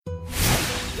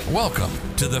Welcome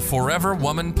to the Forever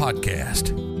Woman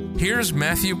Podcast. Here's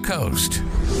Matthew Coast.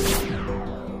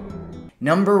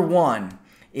 Number one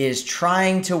is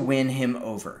trying to win him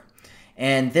over.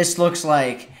 And this looks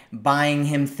like buying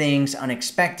him things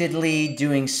unexpectedly,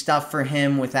 doing stuff for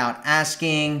him without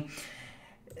asking,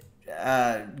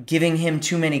 giving him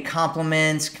too many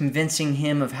compliments, convincing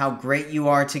him of how great you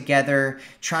are together,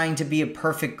 trying to be a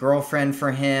perfect girlfriend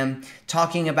for him,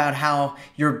 talking about how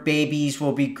your babies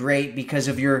will be great because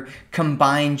of your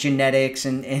combined genetics.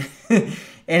 And and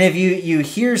if you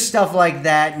hear stuff like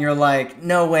that and you're like,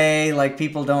 no way, like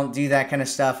people don't do that kind of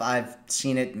stuff, I've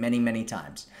seen it many, many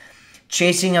times.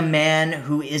 Chasing a man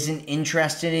who isn't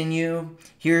interested in you,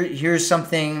 here's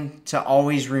something to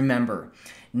always remember.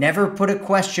 Never put a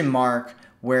question mark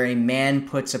where a man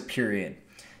puts a period.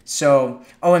 So,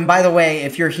 and by the way,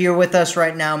 if you're here with us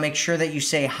right now, make sure that you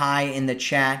say hi in the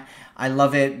chat. I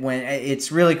love it when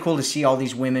it's really cool to see all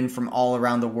these women from all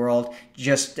around the world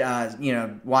just,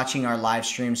 watching our live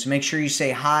stream. So make sure you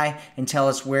say hi and tell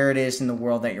us where it is in the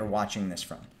world that you're watching this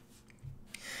from.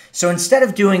 So instead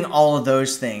of doing all of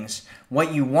those things,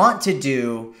 what you want to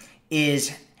do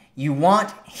is you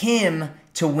want him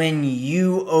to win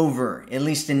you over, at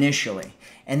least initially.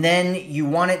 And then you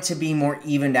want it to be more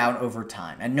evened out over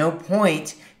time. At no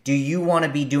point do you want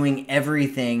to be doing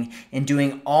everything and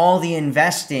doing all the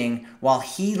investing while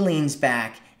he leans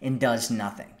back and does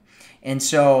nothing. And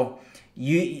so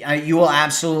you will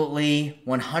absolutely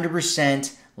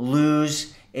 100%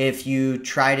 lose if you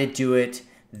try to do it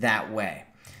that way.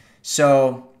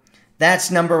 So that's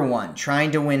number one,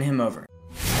 trying to win him over.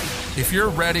 If you're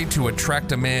ready to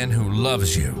attract a man who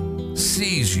loves you,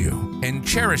 sees you, and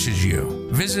cherishes you,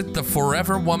 visit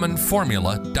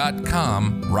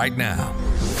theforeverwomanformula.com right now.